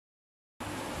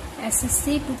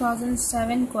SSC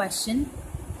 2007 question.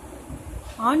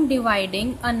 On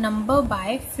dividing a number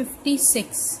by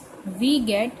 56, we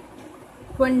get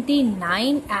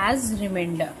 29 as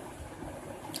remainder.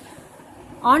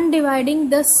 On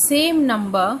dividing the same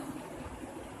number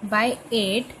by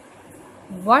 8,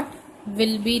 what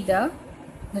will be the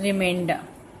remainder?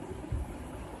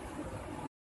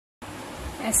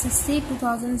 SSC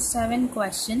 2007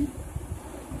 question.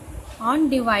 On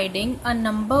dividing a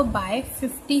number by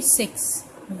 56,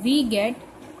 we get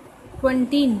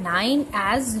 29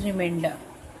 as remainder.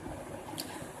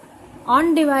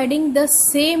 On dividing the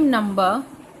same number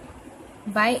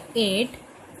by 8,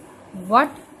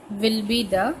 what will be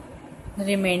the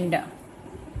remainder?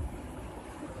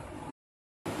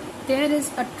 There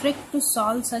is a trick to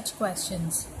solve such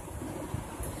questions.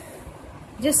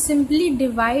 Just simply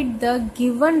divide the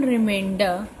given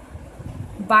remainder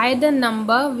by the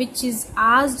number which is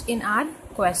asked in our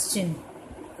question.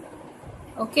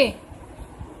 Okay,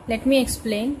 let me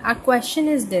explain. Our question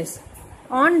is this: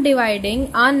 on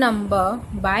dividing a number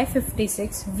by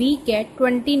 56, we get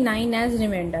 29 as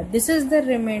remainder. This is the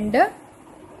remainder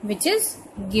which is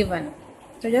given.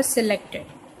 So just select it.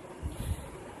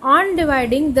 On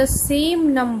dividing the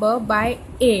same number by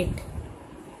 8,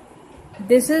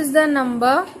 this is the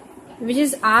number which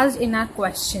is asked in our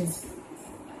question.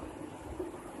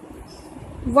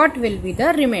 What will be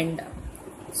the remainder?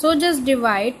 So just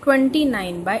divide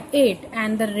 29 by 8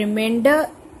 and the remainder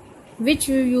which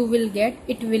you will get,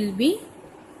 it will be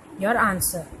your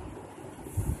answer.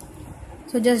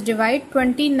 So just divide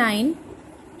 29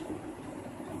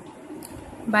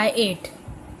 by 8.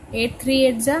 8 3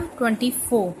 8 is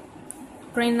 24.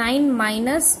 29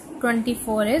 minus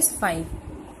 24 is 5.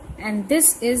 And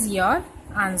this is your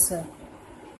answer.